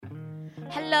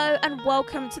Hello and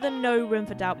welcome to the No Room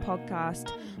for Doubt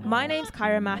podcast. My name's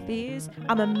Kyra Matthews.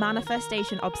 I'm a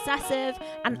manifestation obsessive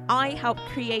and I help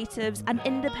creatives and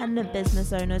independent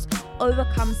business owners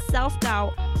overcome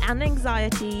self-doubt and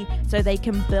anxiety so they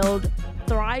can build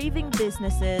thriving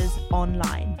businesses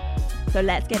online. So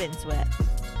let's get into it.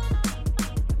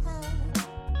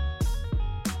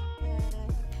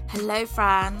 Hello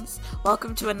friends,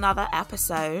 welcome to another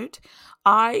episode.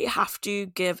 I have to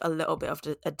give a little bit of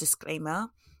a disclaimer.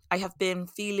 I have been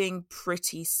feeling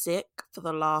pretty sick for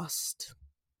the last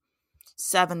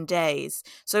 7 days.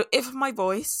 So if my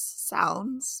voice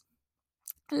sounds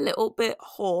a little bit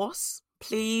hoarse,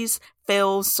 please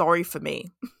feel sorry for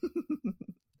me.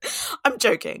 I'm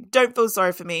joking. Don't feel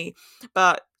sorry for me.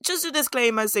 But just a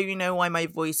disclaimer so you know why my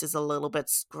voice is a little bit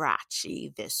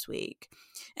scratchy this week.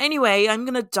 Anyway, I'm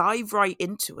going to dive right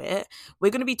into it.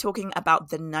 We're going to be talking about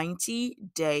the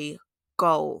 90-day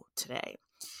goal today.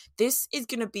 This is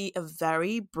going to be a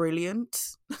very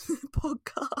brilliant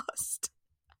podcast.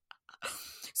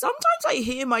 Sometimes I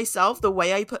hear myself, the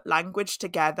way I put language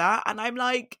together, and I'm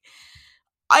like,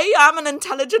 I am an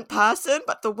intelligent person,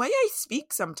 but the way I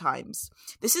speak sometimes,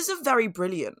 this is a very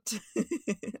brilliant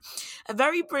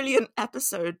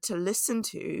episode to listen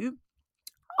to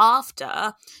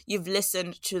after you've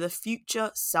listened to the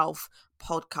Future Self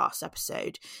podcast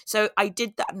episode. So I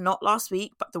did that not last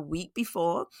week, but the week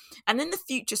before. And in the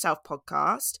Future Self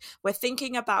podcast, we're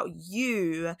thinking about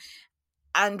you,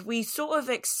 and we sort of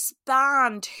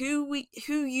expand who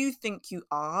you think you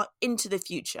are into the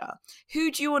future.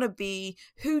 Who do you want to be?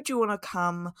 Who do you want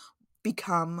to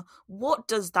become? What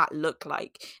does that look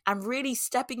like? And really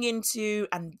stepping into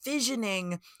and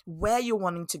visioning where you're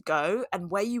wanting to go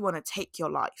and where you want to take your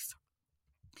life.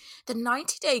 The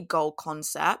 90-day goal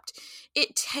concept,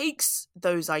 it takes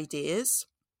those ideas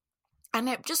and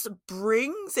it just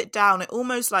brings it down. It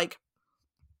almost like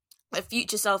the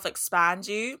Future Self expands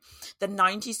you. The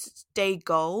 90-day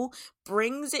goal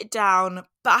brings it down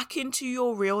back into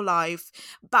your real life,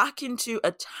 back into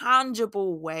a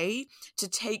tangible way to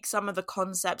take some of the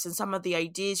concepts and some of the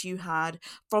ideas you had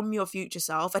from your future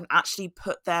self and actually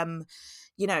put them,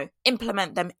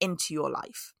 implement them into your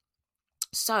life.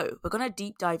 So we're going to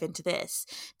deep dive into this.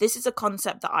 This is a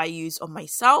concept that I use on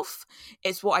myself.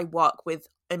 It's what I work with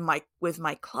with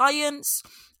my clients,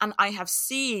 and I have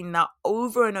seen that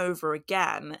over and over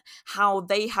again how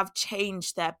they have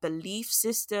changed their belief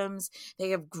systems, they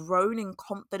have grown in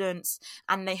confidence,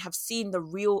 and they have seen the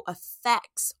real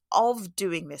effects of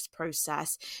doing this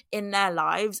process in their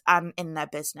lives and in their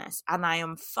business. And I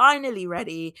am finally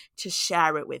ready to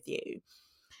share it with you.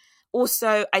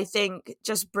 Also, I think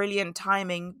just brilliant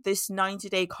timing. This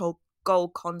 90-day goal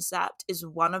concept is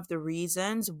one of the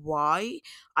reasons why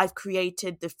I've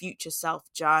created the Future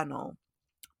Self Journal,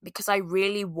 because I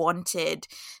really wanted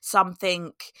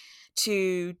something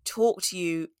to talk to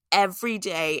you every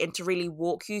day and to really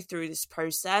walk you through this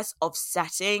process of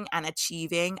setting and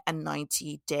achieving a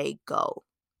 90-day goal.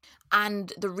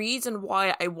 And the reason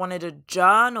why I wanted a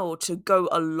journal to go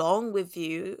along with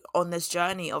you on this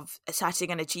journey of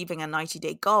setting and achieving a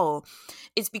 90-day goal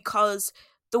is because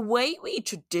the way we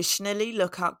traditionally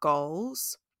look at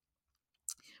goals,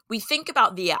 we think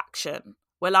about the action.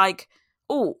 We're like,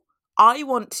 oh, I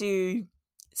want to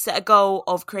set a goal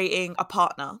of creating a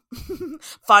partner,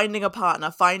 finding a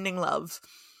partner, finding love.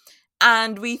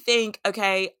 And we think,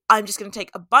 okay, I'm just going to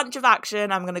take a bunch of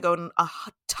action. I'm going to go on a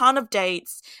ton of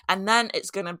dates, and then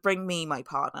it's going to bring me my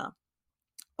partner.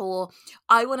 Or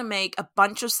I want to make a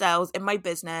bunch of sales in my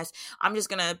business. I'm just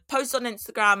going to post on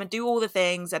Instagram and do all the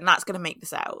things, and that's going to make the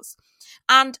sales.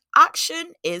 And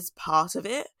action is part of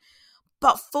it.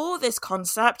 But for this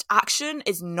concept, action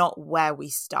is not where we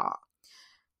start.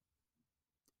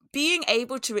 Being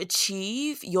able to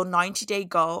achieve your 90-day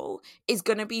goal is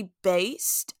going to be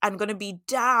based and going to be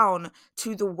down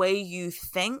to the way you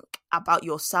think about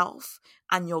yourself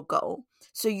and your goal.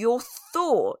 So your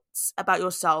thoughts about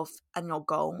yourself and your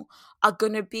goal are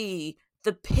going to be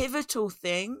the pivotal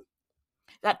thing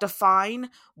that define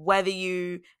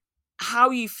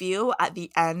how you feel at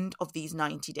the end of these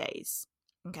 90 days.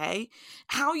 Okay?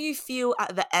 How you feel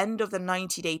at the end of the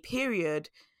 90-day period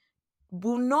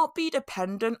will not be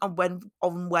dependent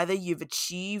on whether you've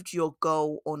achieved your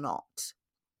goal or not.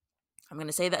 I'm going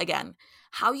to say that again.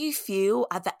 How you feel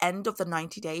at the end of the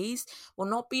 90 days will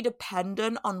not be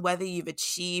dependent on whether you've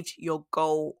achieved your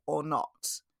goal or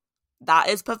not. That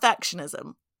is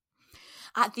perfectionism.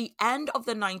 At the end of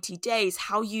the 90 days,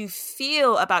 how you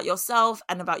feel about yourself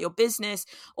and about your business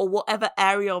or whatever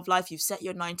area of life you've set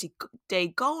your 90-day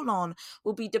goal on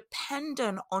will be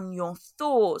dependent on your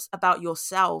thoughts about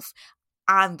yourself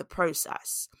and the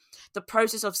process. The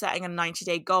process of setting a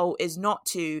 90-day goal is not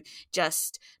to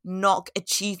just knock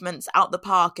achievements out the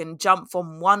park and jump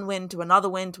from one win to another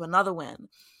win to another win.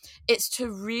 It's to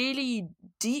really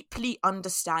deeply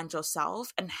understand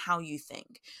yourself and how you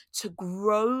think, to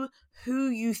grow who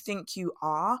you think you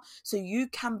are so you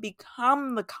can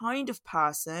become the kind of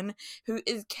person who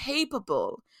is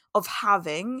capable of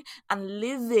having and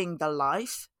living the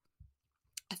life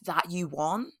that you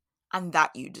want and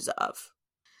that you deserve.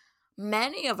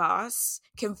 Many of us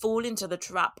can fall into the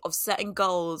trap of setting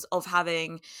goals of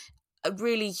having a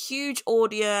really huge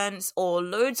audience or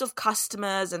loads of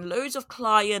customers and loads of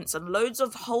clients and loads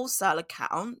of wholesale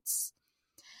accounts.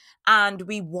 And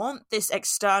we want this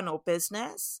external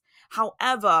business.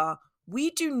 However,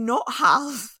 we do not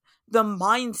have the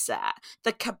mindset,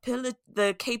 the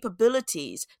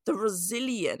capabilities, the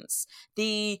resilience,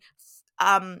 the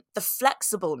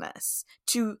flexibleness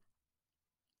to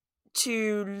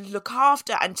look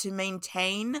after and to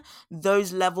maintain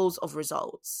those levels of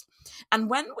results. And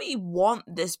when we want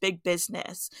this big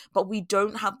business, but we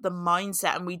don't have the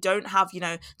mindset and we don't have,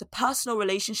 the personal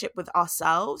relationship with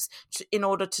ourselves in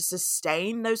order to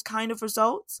sustain those kind of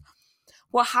results,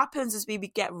 what happens is we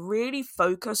get really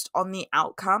focused on the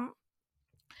outcome.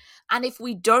 And if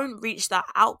we don't reach that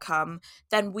outcome,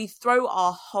 then we throw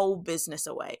our whole business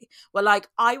away. We're like,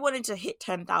 I wanted to hit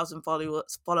 10,000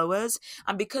 followers.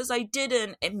 And because I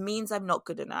didn't, it means I'm not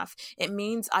good enough. It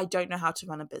means I don't know how to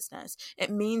run a business.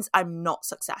 It means I'm not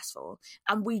successful.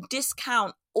 And we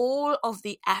discount all of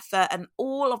the effort and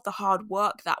all of the hard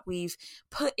work that we've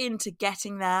put into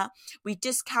getting there. We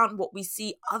discount what we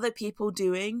see other people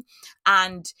doing.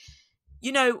 And,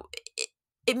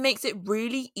 it makes it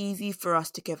really easy for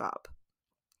us to give up.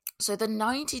 So the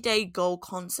 90-day goal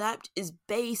concept is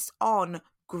based on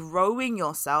growing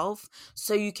yourself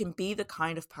so you can be the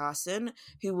kind of person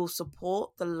who will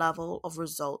support the level of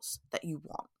results that you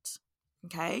want.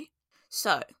 Okay?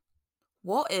 So,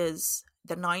 what is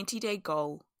the 90-day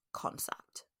goal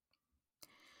concept?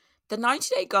 The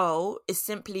 90-day goal is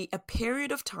simply a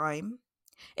period of time.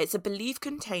 It's a belief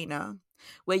container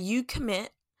where you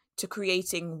commit to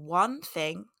creating one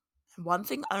thing and one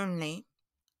thing only.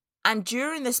 And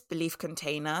during this belief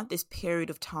container, this period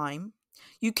of time,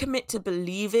 you commit to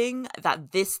believing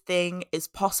that this thing is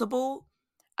possible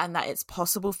and that it's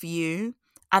possible for you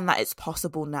and that it's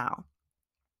possible now.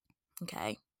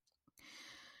 Okay.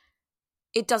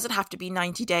 It doesn't have to be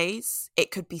 90 days. It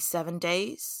could be 7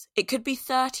 days. It could be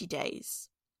 30 days.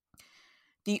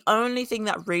 The only thing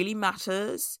that really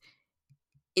matters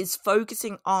is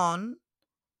focusing on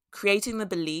creating the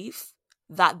belief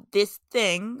that this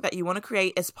thing that you want to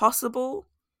create is possible,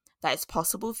 that it's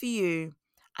possible for you,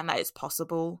 and that it's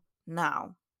possible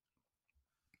now.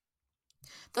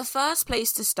 The first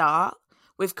place to start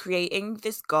with creating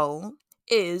this goal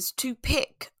is to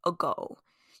pick a goal.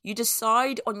 You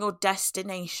decide on your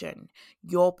destination,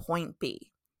 your point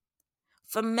B.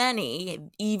 For many,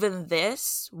 even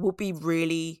this will be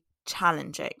really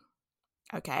challenging.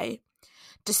 Okay?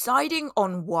 Deciding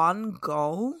on one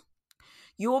goal,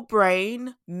 your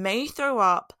brain may throw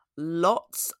up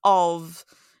lots of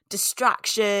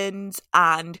distractions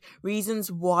and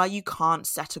reasons why you can't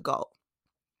set a goal.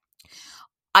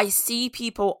 I see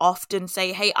people often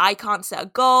say, hey, I can't set a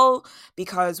goal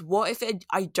because what if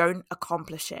I don't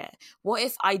accomplish it? What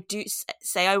if I do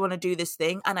say I want to do this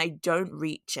thing and I don't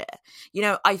reach it?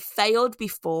 I failed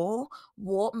before.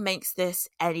 What makes this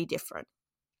any different?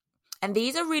 And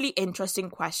these are really interesting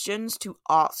questions to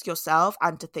ask yourself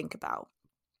and to think about.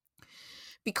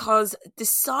 Because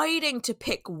deciding to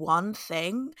pick one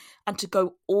thing and to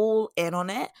go all in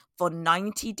on it for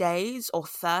 90 days or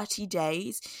 30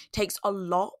 days takes a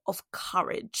lot of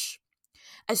courage.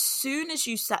 As soon as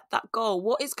you set that goal,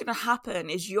 what is going to happen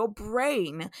is your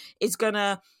brain is going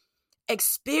to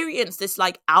experience this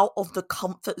out of the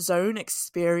comfort zone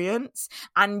experience.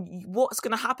 And what's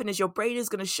going to happen is your brain is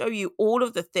going to show you all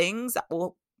of the things that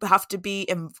will have to be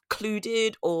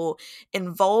included or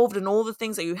involved in all the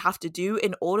things that you have to do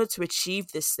in order to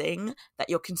achieve this thing that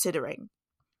you're considering.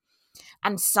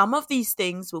 And some of these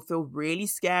things will feel really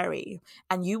scary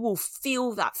and you will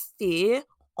feel that fear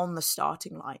on the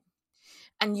starting line.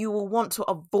 And you will want to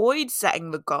avoid setting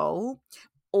the goal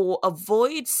or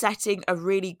avoid setting a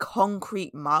really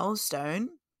concrete milestone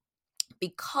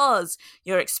because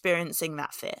you're experiencing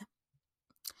that fear.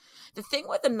 The thing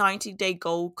with the 90-day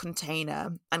goal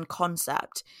container and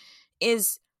concept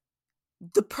is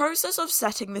the process of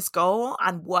setting this goal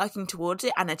and working towards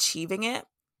it and achieving it,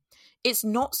 it's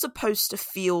not supposed to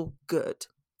feel good.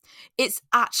 It's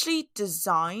actually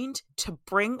designed to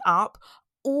bring up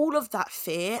all of that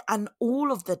fear and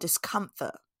all of the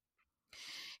discomfort.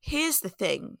 Here's the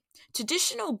thing.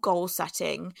 Traditional goal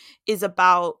setting is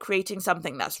about creating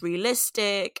something that's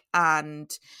realistic and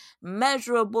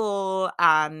measurable,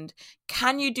 and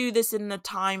can you do this in a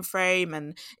time frame,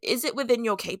 and is it within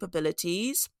your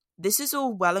capabilities? This is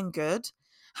all well and good.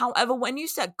 However, when you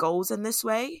set goals in this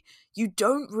way, you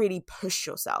don't really push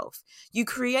yourself. You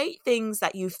create things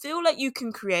that you feel like you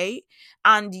can create,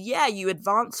 and yeah, you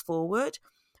advance forward,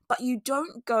 but you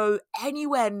don't go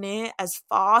anywhere near as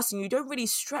fast, and you don't really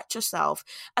stretch yourself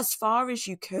as far as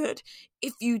you could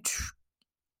if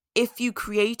you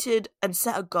created and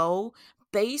set a goal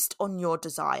based on your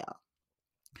desire.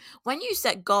 When you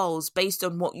set goals based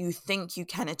on what you think you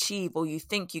can achieve or you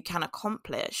think you can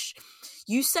accomplish,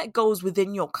 you set goals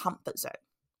within your comfort zone.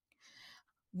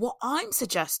 What I'm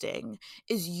suggesting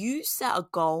is you set a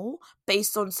goal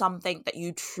based on something that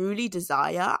you truly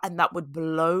desire and that would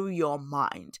blow your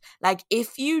mind. Like,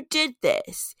 if you did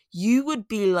this, you would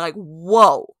be like,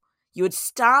 whoa. You would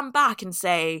stand back and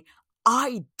say,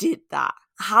 I did that.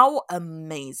 How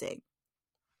amazing.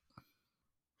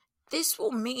 This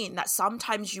will mean that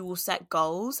sometimes you will set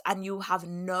goals and you'll have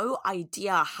no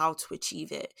idea how to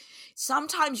achieve it.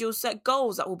 Sometimes you'll set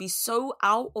goals that will be so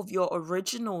out of your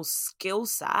original skill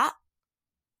set,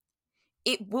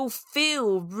 it will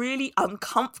feel really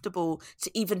uncomfortable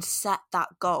to even set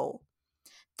that goal.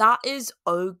 That is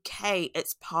okay.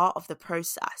 It's part of the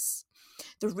process.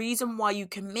 The reason why you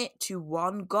commit to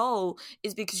one goal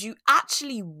is because you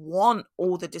actually want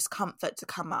all the discomfort to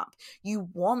come up. You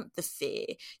want the fear.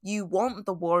 You want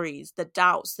the worries, the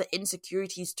doubts, the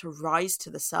insecurities to rise to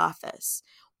the surface.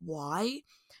 Why?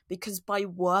 Because by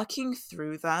working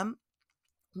through them,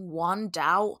 one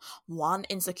doubt, one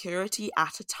insecurity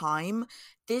at a time,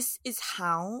 this is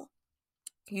how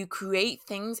you create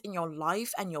things in your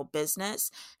life and your business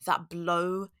that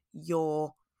blow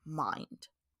your mind.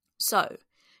 So,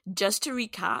 just to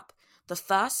recap, the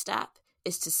first step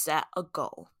is to set a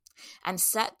goal, and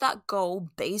set that goal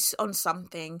based on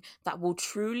something that will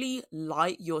truly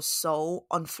light your soul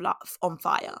on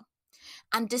fire,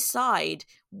 and decide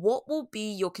what will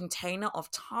be your container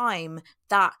of time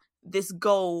that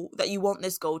you want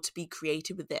this goal to be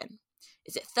created within.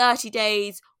 Is it 30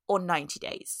 days or 90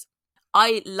 days?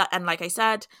 And like I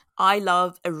said, I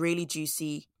love a really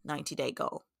juicy 90-day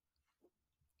goal.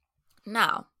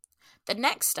 Now, the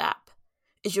next step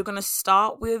is you're going to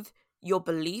start with your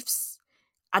beliefs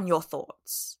and your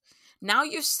thoughts. Now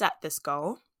you've set this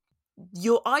goal,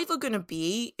 you're either going to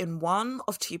be in one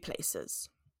of two places.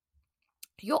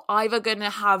 You're either going to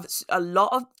have a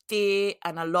lot of fear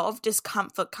and a lot of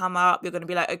discomfort come up. You're going to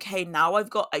be like, okay, now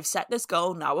I've set this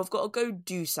goal, now I've got to go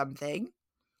do something.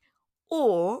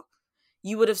 Or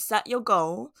you would have set your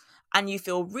goal and you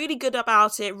feel really good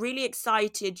about it, really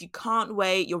excited, you can't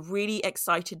wait, you're really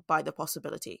excited by the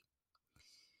possibility.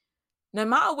 No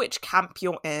matter which camp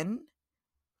you're in,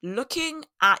 looking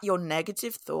at your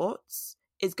negative thoughts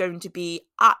is going to be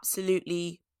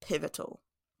absolutely pivotal.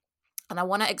 And I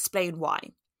want to explain why.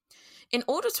 In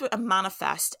order to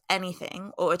manifest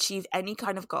anything or achieve any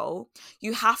kind of goal,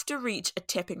 you have to reach a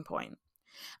tipping point.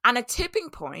 And a tipping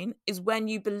point is when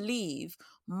you believe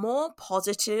more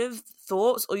positive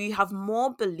thoughts, or you have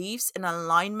more beliefs in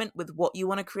alignment with what you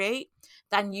want to create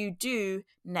than you do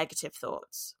negative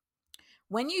thoughts.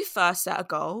 When you first set a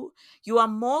goal, you are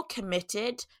more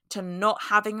committed to not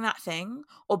having that thing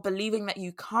or believing that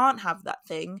you can't have that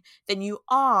thing than you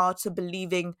are to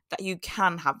believing that you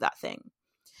can have that thing.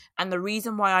 And the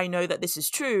reason why I know that this is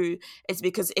true is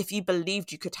because if you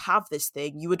believed you could have this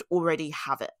thing, you would already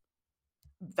have it.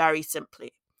 Very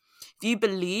simply. If you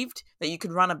believed that you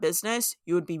could run a business,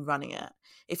 you would be running it.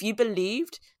 If you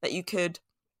believed that you could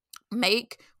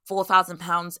make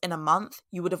 £4,000 in a month,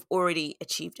 you would have already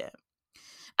achieved it.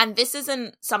 And this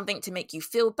isn't something to make you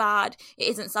feel bad. It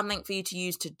isn't something for you to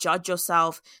use to judge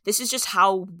yourself. This is just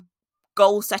how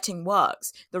goal setting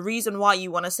works. The reason why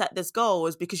you want to set this goal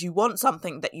is because you want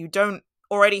something that you don't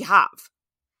already have.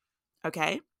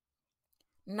 Okay?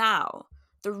 Now,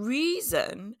 the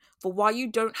reason for why you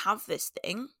don't have this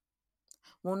thing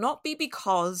will not be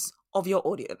because of your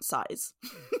audience size.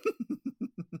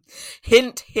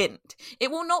 Hint, hint.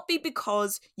 It will not be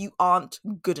because you aren't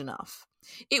good enough.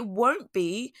 It won't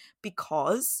be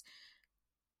because,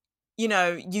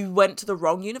 you went to the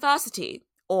wrong university,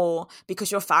 or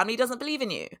because your family doesn't believe in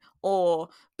you, or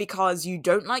because you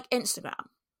don't like Instagram.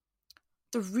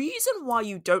 The reason why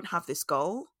you don't have this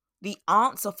goal, the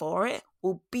answer for it,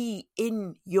 will be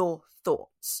in your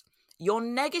thoughts. Your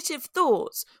negative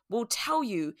thoughts will tell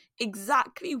you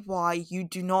exactly why you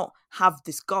do not have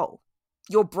this goal.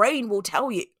 Your brain will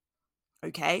tell you.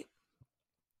 Okay?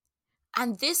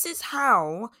 And this is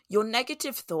how your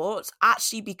negative thoughts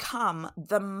actually become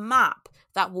the map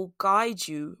that will guide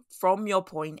you from your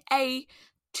point A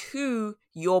to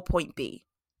your point B.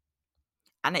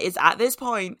 And it is at this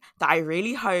point that I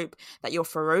really hope that you're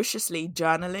ferociously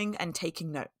journaling and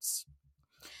taking notes.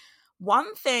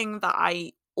 One thing that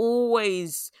I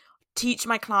always teach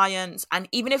my clients, and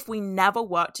even if we never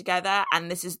work together and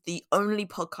this is the only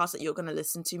podcast that you're going to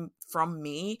listen to from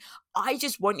me, I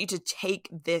just want you to take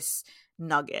this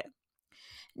nugget.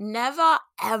 Never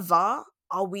ever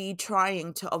are we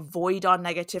trying to avoid our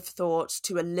negative thoughts,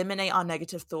 to eliminate our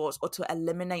negative thoughts, or to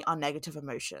eliminate our negative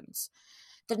emotions.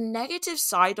 The negative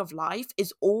side of life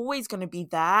is always going to be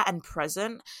there and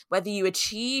present, whether you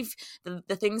achieve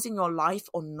the things in your life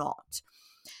or not.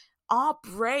 Our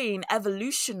brain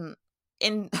evolution,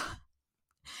 okay,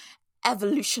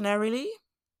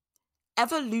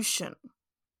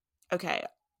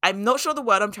 I'm not sure the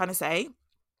word I'm trying to say,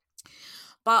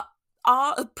 but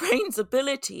our brain's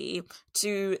ability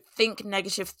to think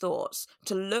negative thoughts,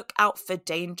 to look out for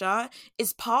danger,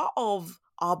 is part of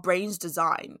our brain's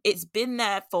design. It's been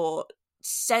there for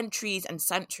centuries and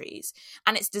centuries,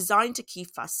 and it's designed to keep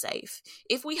us safe.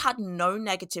 If we had no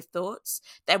negative thoughts,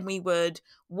 then we would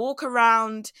walk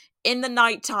around in the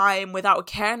nighttime without a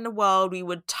care in the world. We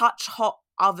would touch hot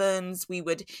ovens. We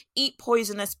would eat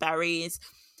poisonous berries.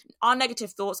 Our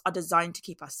negative thoughts are designed to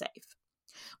keep us safe.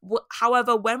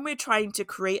 However, when we're trying to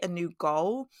create a new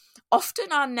goal,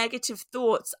 often our negative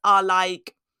thoughts are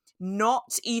like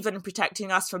not even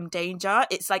protecting us from danger.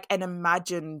 It's like an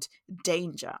imagined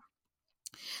danger.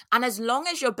 And as long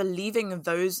as you're believing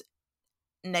those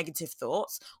negative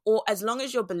thoughts, or as long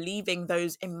as you're believing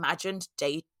those imagined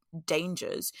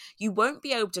dangers, you won't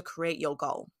be able to create your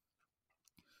goal.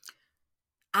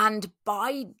 And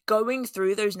by going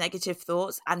through those negative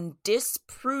thoughts and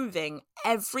disproving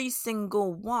every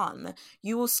single one,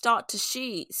 you will start to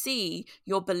see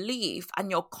your belief and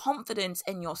your confidence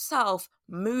in yourself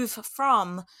move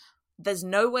from, there's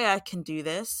no way I can do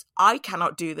this, I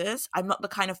cannot do this, I'm not the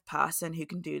kind of person who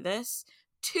can do this,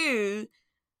 to,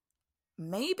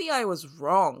 maybe I was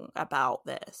wrong about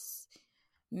this.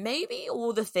 Maybe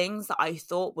all the things that I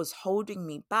thought was holding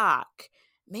me back,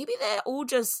 maybe they're all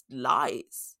just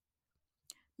lies.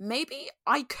 Maybe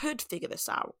I could figure this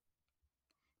out.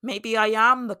 Maybe I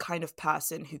am the kind of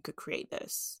person who could create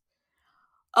this.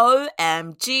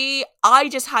 OMG, I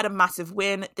just had a massive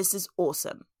win. This is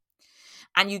awesome.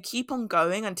 And you keep on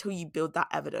going until you build that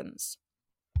evidence.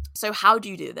 So how do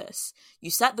you do this? You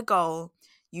set the goal.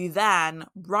 You then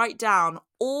write down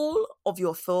all of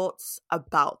your thoughts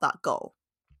about that goal.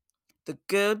 The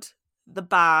good, the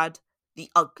bad, the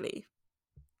ugly.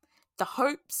 The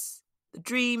hopes, the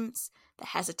dreams, the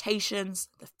hesitations,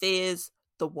 the fears,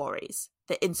 the worries,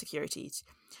 the insecurities.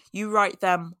 You write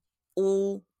them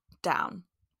all down.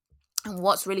 And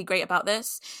what's really great about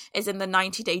this is in the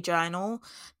 90-day journal,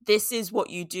 this is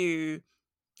what you do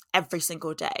every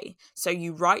single day. So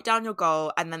you write down your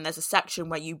goal, and then there's a section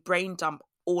where you brain dump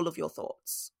all of your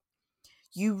thoughts.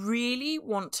 You really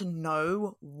want to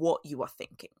know what you are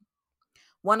thinking.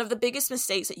 One of the biggest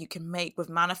mistakes that you can make with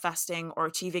manifesting or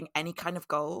achieving any kind of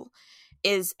goal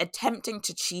is attempting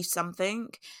to achieve something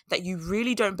that you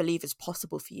really don't believe is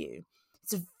possible for you.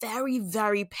 It's a very,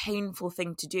 very painful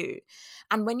thing to do.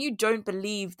 And when you don't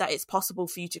believe that it's possible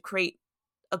for you to create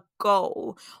a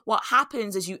goal, what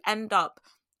happens is you end up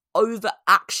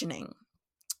over-actioning.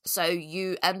 So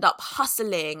you end up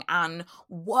hustling and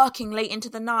working late into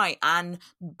the night and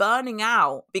burning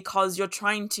out because you're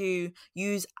trying to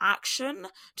use action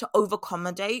to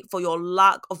overaccommodate for your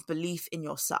lack of belief in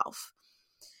yourself.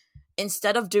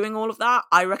 Instead of doing all of that,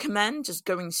 I recommend just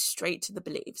going straight to the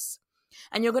beliefs.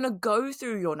 And you're going to go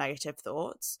through your negative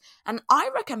thoughts. And I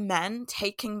recommend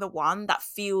taking the one that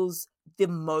feels the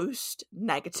most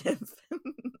negative.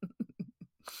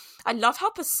 I love how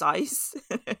precise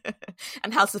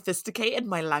and how sophisticated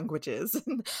my language is. Take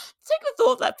the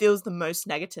thought that feels the most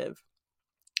negative.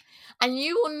 And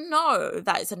you will know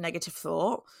that it's a negative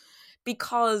thought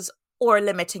or a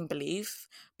limiting belief,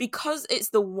 because it's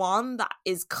the one that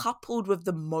is coupled with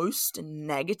the most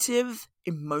negative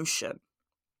emotion.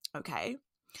 Okay?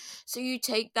 So you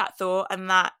take that thought and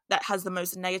that has the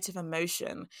most negative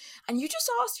emotion, and you just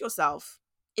ask yourself,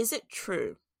 is it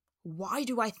true? Why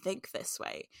do I think this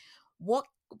way? What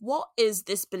is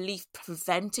this belief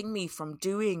preventing me from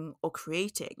doing or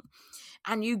creating?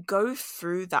 And you go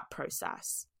through that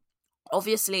process.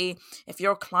 Obviously, if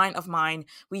you're a client of mine,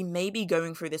 we may be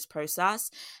going through this process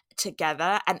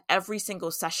together, and every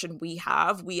single session we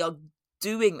are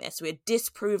doing this. We're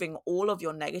disproving all of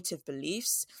your negative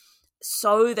beliefs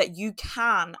so that you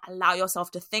can allow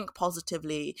yourself to think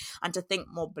positively and to think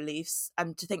more beliefs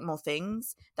and to think more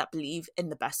things that believe in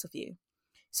the best of you.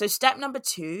 So step number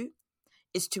 2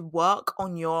 is to work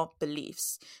on your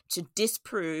beliefs, to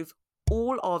disprove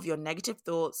all of your negative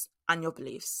thoughts and your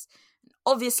beliefs.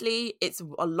 Obviously, it's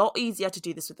a lot easier to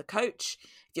do this with a coach.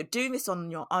 If you're doing this on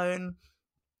your own,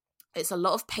 it's a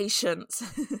lot of patience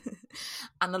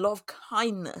and a lot of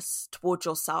kindness towards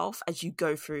yourself as you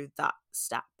go through that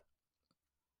step.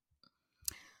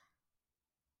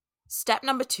 Step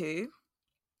number 3,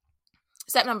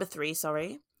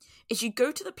 is you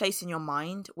go to the place in your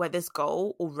mind where this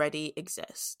goal already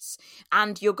exists.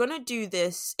 And you're going to do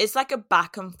this, it's like a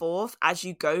back and forth as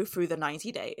you go through the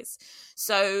 90 days.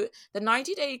 So the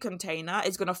 90-day container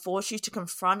is going to force you to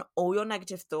confront all your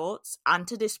negative thoughts and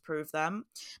to disprove them.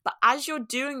 But as you're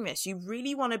doing this, you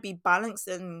really want to be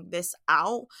balancing this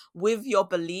out with your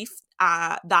belief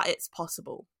that it's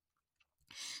possible.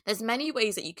 There's many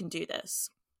ways that you can do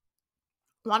this.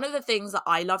 One of the things that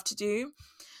I love to do,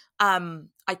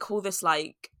 I call this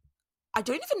I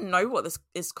don't even know what this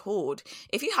is called.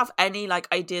 If you have any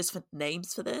ideas for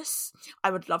names for this,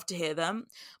 I would love to hear them.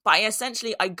 But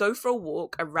I go for a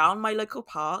walk around my local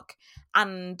park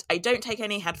and I don't take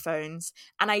any headphones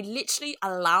and I literally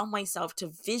allow myself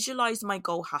to visualize my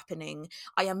goal happening.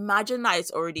 I imagine that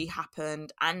it's already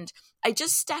happened and I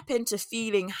just step into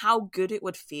feeling how good it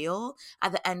would feel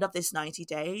at the end of this 90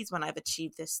 days when I've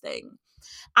achieved this thing.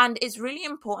 And it's really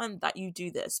important that you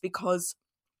do this because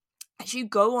as you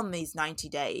go on these 90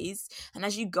 days and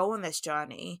as you go on this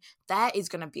journey, there is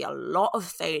going to be a lot of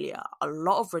failure, a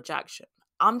lot of rejection.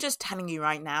 I'm just telling you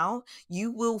right now,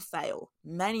 you will fail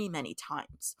many, many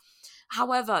times.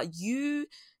 However,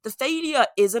 the failure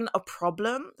isn't a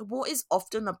problem. What is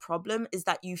often a problem is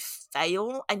that you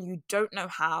fail and you don't know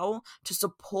how to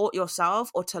support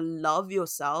yourself or to love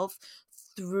yourself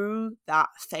through that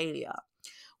failure.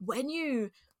 When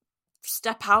you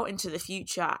step out into the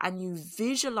future and you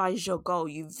visualize your goal,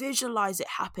 you visualize it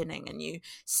happening and you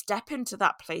step into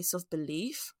that place of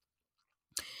belief,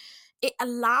 it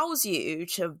allows you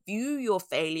to view your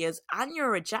failures and your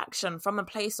rejection from a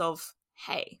place of,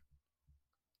 hey,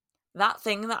 that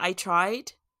thing that I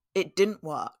tried, it didn't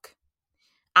work.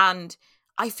 And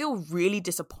I feel really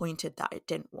disappointed that it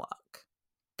didn't work,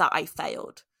 that I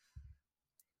failed.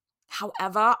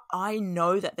 However, I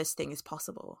know that this thing is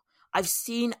possible. I've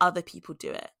seen other people do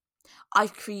it.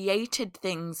 I've created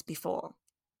things before.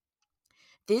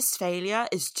 This failure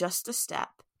is just a step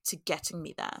to getting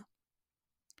me there.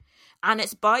 And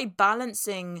it's by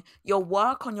balancing your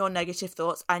work on your negative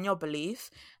thoughts and your belief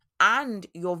and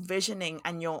your visioning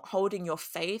and your holding your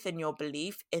faith and your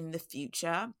belief in the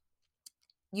future,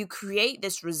 you create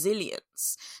this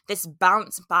resilience, this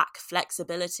bounce back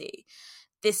flexibility,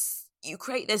 you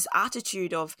create this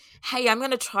attitude of, hey, I'm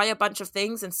going to try a bunch of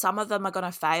things and some of them are going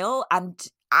to fail and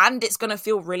it's going to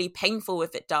feel really painful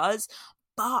if it does,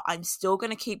 but I'm still going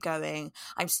to keep going.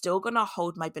 I'm still going to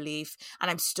hold my belief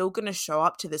and I'm still going to show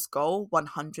up to this goal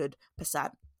 100%.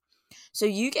 So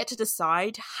you get to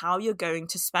decide how you're going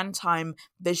to spend time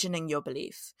visioning your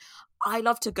belief. I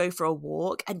love to go for a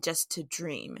walk and just to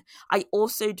dream. I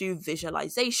also do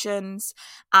visualizations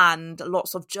and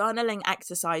lots of journaling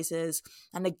exercises.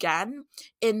 And again,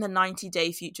 in the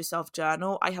 90-day Future Self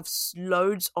Journal, I have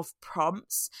loads of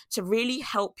prompts to really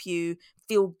help you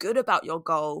feel good about your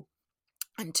goal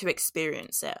and to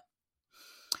experience it.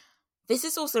 This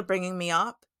is also bringing me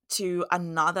up to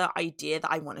another idea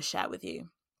that I want to share with you.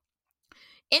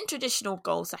 In traditional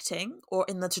goal setting, or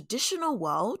in the traditional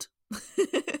world,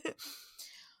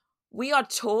 we are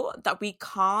taught that we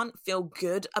can't feel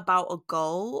good about a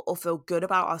goal or feel good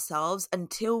about ourselves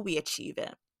until we achieve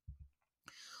it.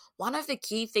 One of the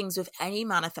key things with any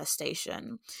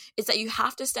manifestation is that you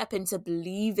have to step into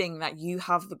believing that you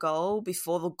have the goal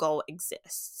before the goal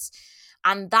exists.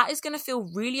 And that is going to feel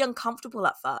really uncomfortable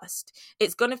at first.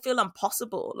 It's going to feel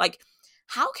impossible.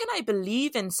 How can I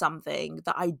believe in something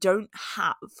that I don't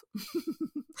have?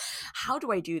 How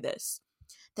do I do this?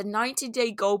 The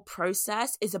 90-day goal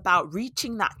process is about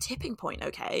reaching that tipping point,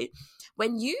 okay?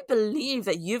 When you believe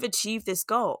that you've achieved this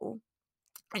goal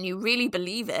and you really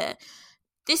believe it,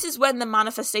 this is when the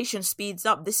manifestation speeds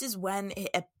up. This is when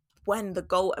the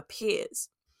goal appears.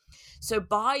 So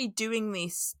by doing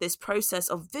this process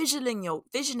of visioning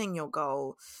your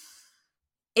goal,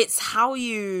 it's how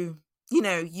you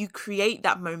create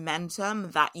that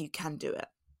momentum that you can do it.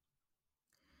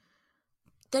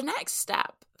 The next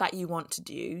step that you want to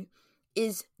do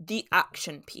is the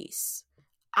action piece.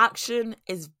 Action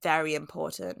is very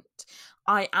important.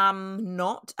 I am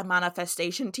not a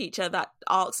manifestation teacher that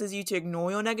asks you to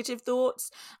ignore your negative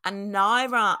thoughts, and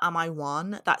neither am I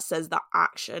one that says that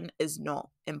action is not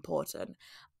important.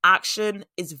 Action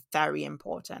is very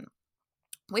important.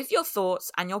 With your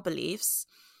thoughts and your beliefs,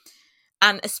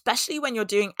 and especially when you're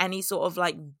doing any sort of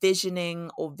like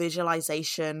visioning or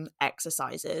visualization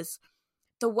exercises,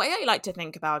 the way I like to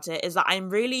think about it is that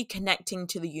I'm really connecting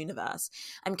to the universe.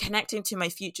 I'm connecting to my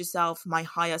future self, my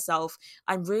higher self.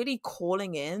 I'm really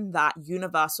calling in that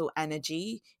universal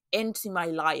energy into my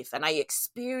life, and I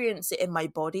experience it in my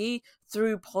body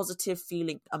through positive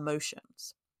feeling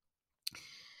emotions.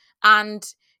 And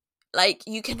like,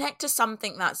 you connect to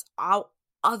something that's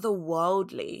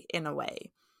otherworldly in a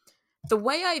way. The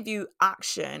way I view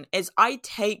action is I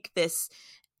take this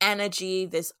energy,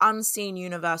 this unseen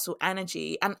universal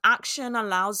energy, and action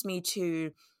allows me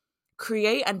to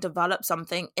create and develop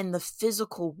something in the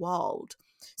physical world.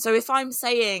 So if I'm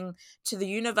saying to the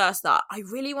universe that I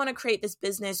really want to create this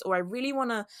business, or I really want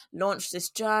to launch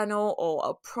this journal or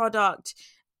a product,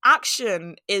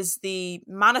 action is the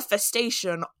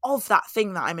manifestation of that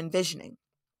thing that I'm envisioning.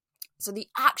 So the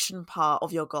action part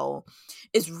of your goal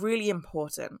is really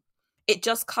important. It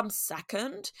just comes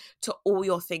second to all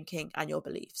your thinking and your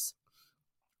beliefs.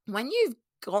 When you've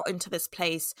got into this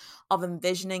place of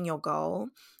envisioning your goal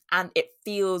and it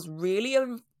feels really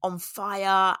on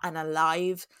fire and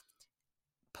alive,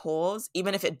 pause,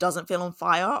 even if it doesn't feel on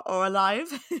fire or alive,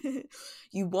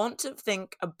 you want to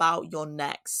think about your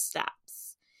next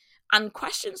steps. And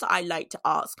questions that I like to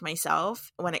ask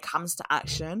myself when it comes to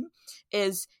action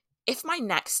is, if my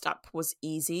next step was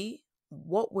easy,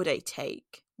 what would I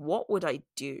take? What would I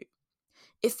do?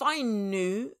 If I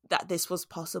knew that this was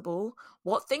possible,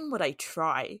 what thing would I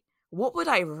try? What would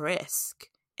I risk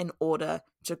in order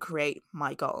to create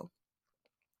my goal?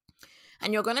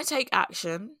 And you're going to take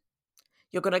action.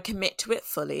 You're going to commit to it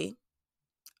fully.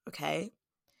 Okay?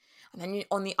 And then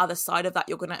on the other side of that,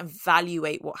 you're going to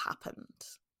evaluate what happened.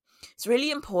 It's really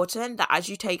important that as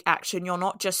you take action, you're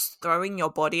not just throwing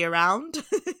your body around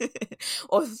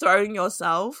or throwing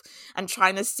yourself and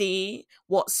trying to see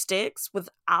what sticks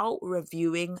without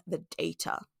reviewing the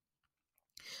data.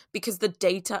 Because the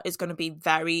data is going to be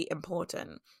very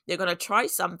important. You're going to try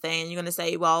something and you're going to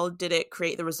say, well, did it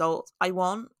create the result I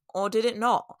want, or did it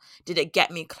not? Did it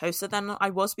get me closer than I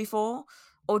was before,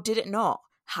 or did it not?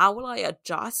 How will I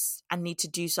adjust and need to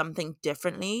do something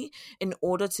differently in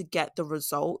order to get the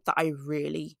result that I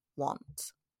really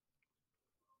want?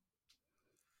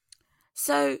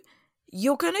 So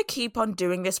you're going to keep on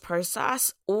doing this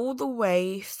process all the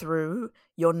way through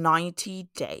your 90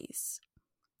 days.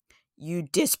 You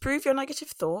disprove your negative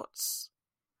thoughts.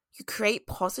 You create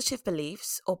positive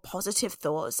beliefs or positive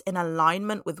thoughts in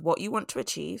alignment with what you want to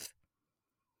achieve.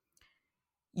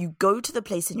 You go to the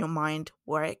place in your mind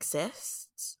where it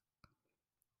exists.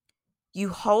 You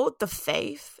hold the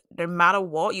faith no matter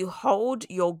what. You hold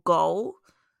your goal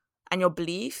and your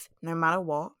belief no matter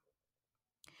what.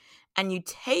 And you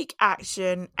take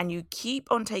action and you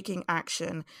keep on taking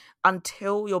action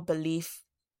until your belief,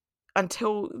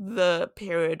 until the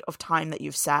period of time that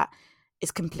you've set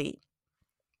is complete.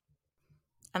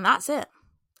 And that's it.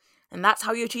 And that's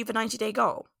how you achieve a 90-day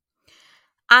goal.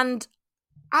 And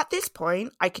at this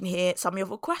point, I can hear some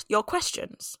of your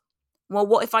questions. Well,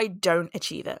 what if I don't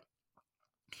achieve it?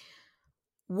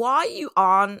 Why you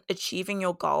aren't achieving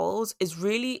your goals is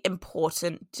really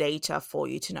important data for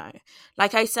you to know.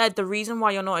 Like I said, the reason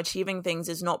why you're not achieving things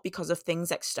is not because of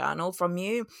things external from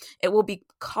you. It will be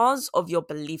because of your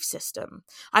belief system.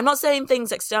 I'm not saying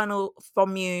things external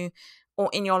from you or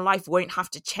in your life won't have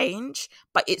to change,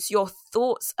 but it's your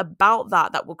thoughts about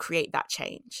that will create that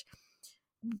change.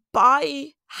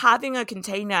 By having a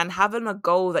container and having a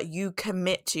goal that you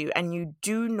commit to and you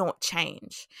do not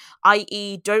change,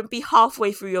 i.e., don't be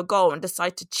halfway through your goal and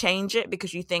decide to change it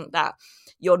because you think that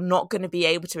you're not going to be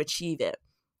able to achieve it.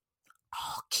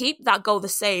 Keep that goal the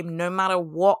same no matter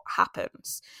what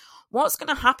happens. What's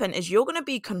going to happen is you're going to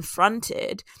be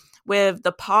confronted with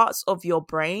the parts of your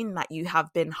brain that you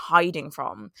have been hiding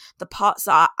from, the parts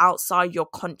that are outside your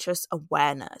conscious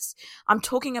awareness. I'm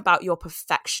talking about your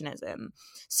perfectionism.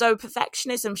 So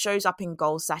perfectionism shows up in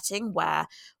goal setting, where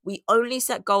we only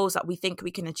set goals that we think we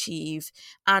can achieve,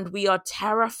 and we are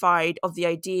terrified of the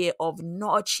idea of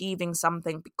not achieving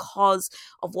something because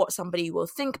of what somebody will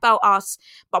think about us,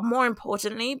 but more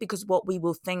importantly, because what we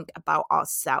will think about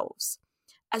ourselves.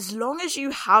 As long as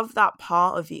you have that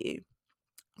part of you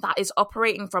that is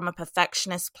operating from a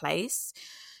perfectionist place,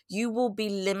 you will be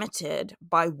limited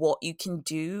by what you can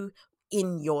do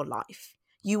in your life.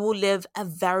 you will live a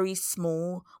very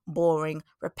small, boring,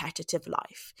 repetitive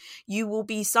life. You will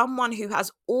be someone who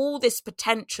has all this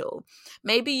potential.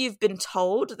 Maybe you've been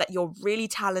told that you're really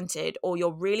talented, or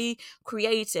you're really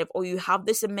creative, or you have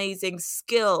this amazing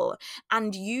skill,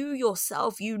 and you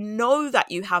yourself, you know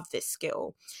that you have this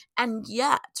skill. And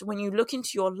yet, when you look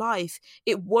into your life,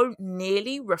 it won't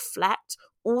nearly reflect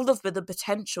all of the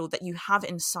potential that you have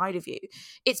inside of you.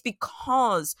 It's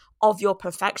because of your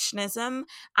perfectionism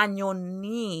and your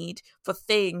need for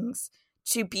things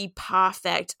to be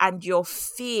perfect and your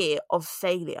fear of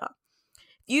failure.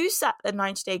 You set the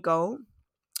 90-day goal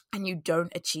and you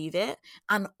don't achieve it,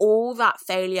 and all that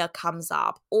failure comes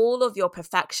up, all of your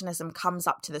perfectionism comes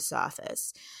up to the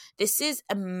surface. This is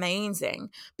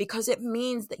amazing because it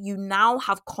means that you now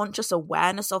have conscious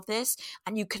awareness of this,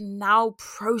 and you can now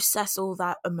process all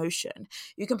that emotion.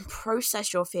 You can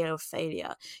process your fear of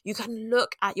failure. You can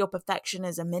look at your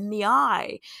perfectionism in the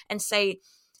eye and say,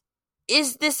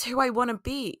 is this who I want to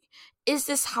be? Is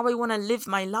this how I want to live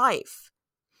my life?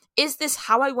 Is this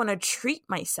how I want to treat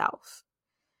myself?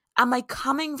 Am I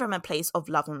coming from a place of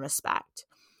love and respect?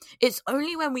 It's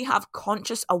only when we have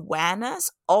conscious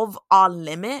awareness of our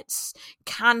limits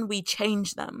can we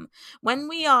change them. When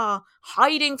we are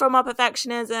hiding from our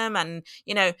perfectionism and,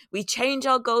 we change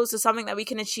our goals to something that we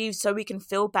can achieve so we can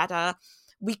feel better,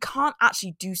 we can't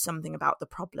actually do something about the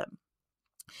problem.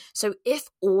 So if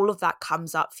all of that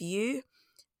comes up for you,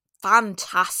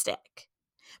 fantastic,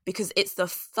 because it's the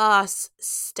first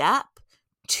step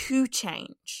to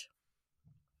change.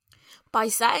 By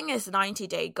setting this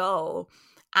 90-day goal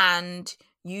and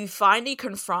you finally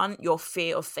confront your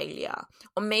fear of failure,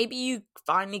 or maybe you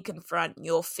finally confront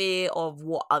your fear of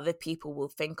what other people will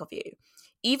think of you,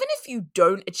 even if you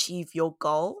don't achieve your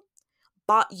goal,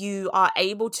 but you are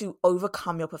able to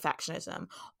overcome your perfectionism,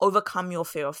 overcome your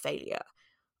fear of failure,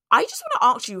 I just want to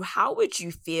ask you, how would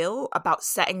you feel about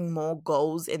setting more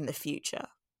goals in the future?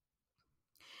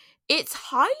 It's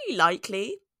highly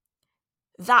likely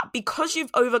that because you've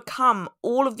overcome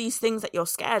all of these things that you're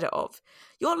scared of,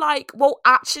 you're like, well,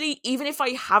 actually, even if I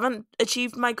haven't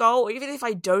achieved my goal, or even if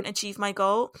I don't achieve my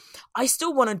goal, I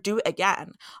still want to do it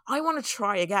again. I want to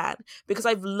try again because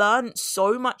I've learned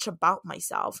so much about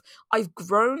myself. I've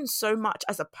grown so much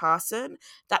as a person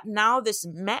that now this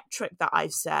metric that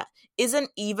I've set isn't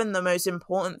even the most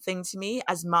important thing to me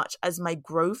as much as my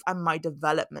growth and my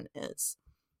development is.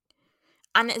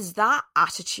 And it's that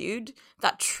attitude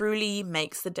that truly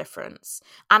makes the difference.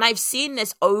 And I've seen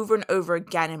this over and over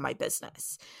again in my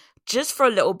business. Just for a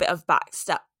little bit of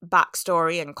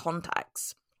backstory and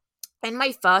context. In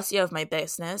my first year of my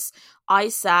business, I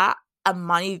set a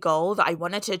money goal that I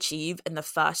wanted to achieve in the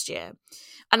first year.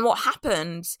 And what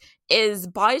happened is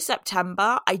by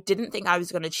September, I didn't think I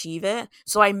was going to achieve it.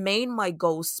 So I made my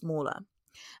goals smaller.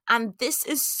 And this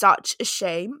is such a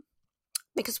shame.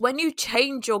 Because when you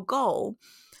change your goal,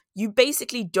 you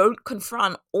basically don't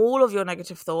confront all of your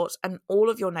negative thoughts and all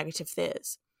of your negative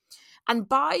fears. And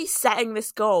by setting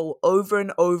this goal over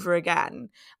and over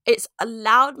again, it's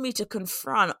allowed me to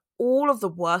confront all of the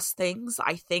worst things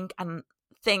I think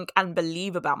and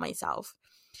believe about myself.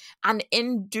 And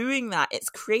in doing that, it's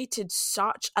created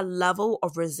such a level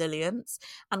of resilience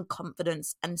and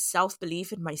confidence and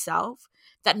self-belief in myself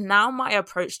that now my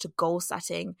approach to goal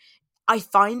setting, I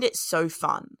find it so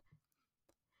fun.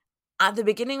 At the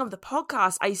beginning of the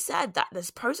podcast, I said that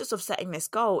this process of setting this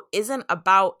goal isn't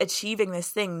about achieving this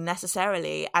thing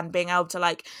necessarily and being able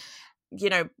to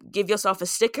give yourself a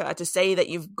sticker to say that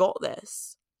you've got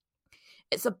this.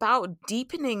 It's about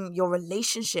deepening your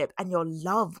relationship and your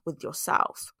love with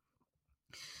yourself.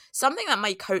 Something that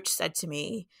my coach said to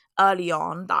me early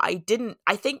on that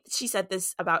I think she said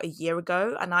this about a year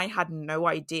ago and I had no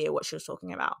idea what she was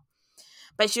talking about.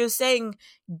 But she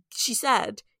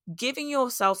said, giving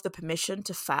yourself the permission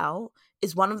to fail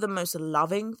is one of the most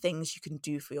loving things you can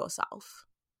do for yourself.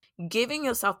 Giving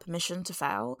yourself permission to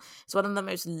fail is one of the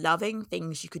most loving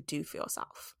things you could do for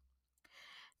yourself.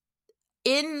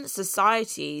 In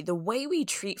society, the way we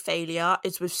treat failure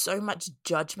is with so much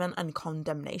judgment and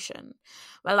condemnation.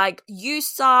 We're like, you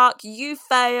suck, you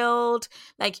failed,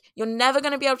 you're never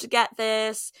going to be able to get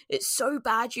this, it's so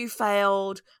bad you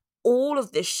failed. All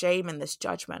of this shame and this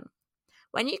judgment.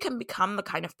 When you can become the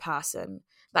kind of person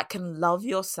that can love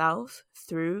yourself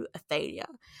through a failure,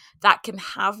 that can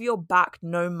have your back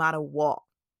no matter what,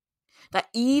 that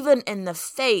even in the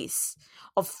face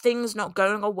of things not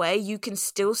going away, you can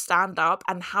still stand up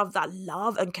and have that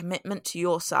love and commitment to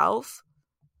yourself,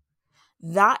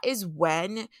 that is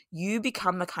when you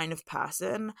become the kind of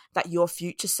person that your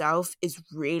future self is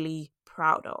really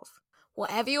proud of.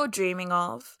 Whatever you're dreaming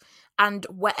of, And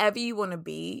wherever you want to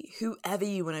be, whoever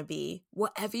you want to be,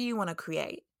 whatever you want to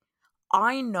create,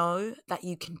 I know that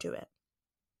you can do it.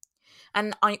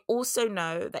 And I also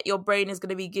know that your brain is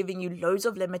going to be giving you loads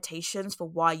of limitations for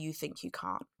why you think you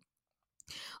can't.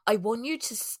 I want you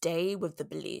to stay with the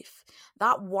belief.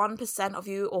 That 1% of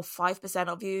you or 5%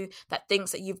 of you that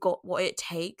thinks that you've got what it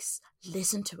takes,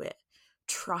 listen to it.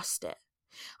 Trust it.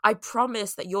 I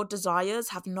promise that your desires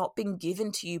have not been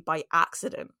given to you by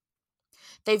accident.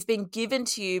 They've been given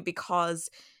to you because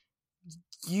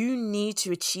you need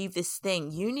to achieve this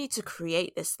thing. You need to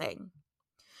create this thing.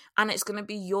 And it's going to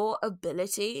be your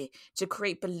ability to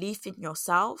create belief in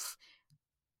yourself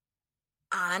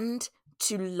and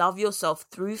to love yourself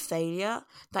through failure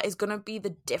that is going to be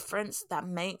the difference that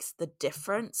makes the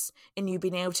difference in you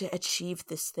being able to achieve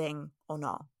this thing or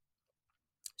not.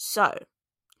 So,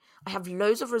 I have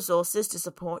loads of resources to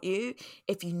support you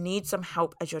if you need some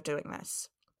help as you're doing this.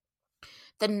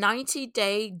 The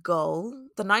 90-day goal,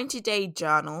 the 90-day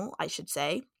journal, I should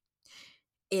say,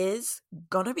 is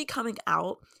going to be coming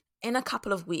out in a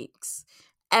couple of weeks.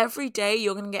 Every day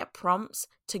you're going to get prompts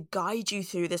to guide you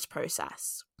through this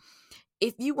process.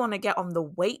 If you want to get on the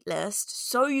wait list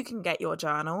so you can get your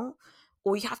journal,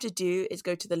 all you have to do is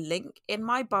go to the link in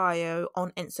my bio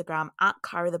on Instagram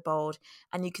 @KyraTheBold,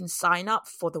 and you can sign up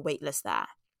for the waitlist there.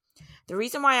 The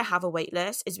reason why I have a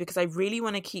waitlist is because I really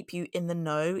want to keep you in the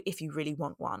know if you really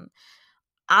want one.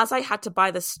 As I had to buy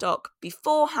the stock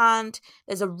beforehand,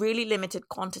 there's a really limited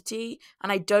quantity,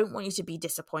 and I don't want you to be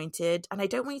disappointed, and I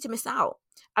don't want you to miss out.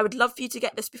 I would love for you to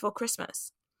get this before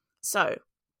Christmas. So,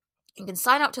 you can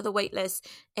sign up to the waitlist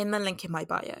in the link in my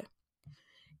bio.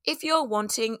 If you're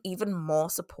wanting even more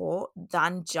support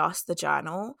than just the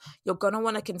journal, you're going to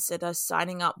want to consider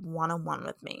signing up one-on-one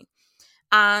with me.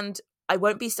 And I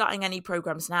won't be starting any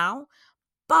programs now,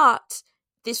 but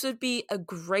this would be a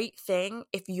great thing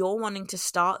if you're wanting to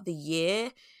start the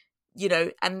year,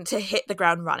 and to hit the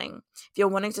ground running. If you're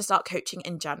wanting to start coaching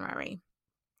in January.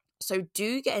 So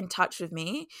do get in touch with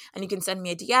me, and you can send me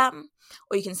a DM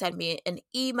or you can send me an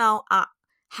email at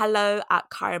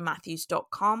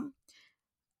hello@kyramatthews.com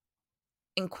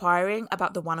inquiring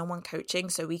about the one-on-one coaching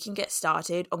so we can get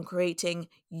started on creating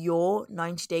your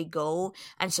 90-day goal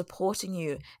and supporting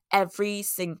you every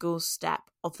single step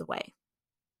of the way.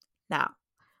 Now,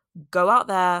 go out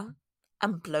there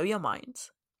and blow your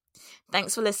mind.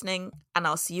 Thanks for listening, and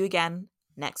I'll see you again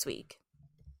next week.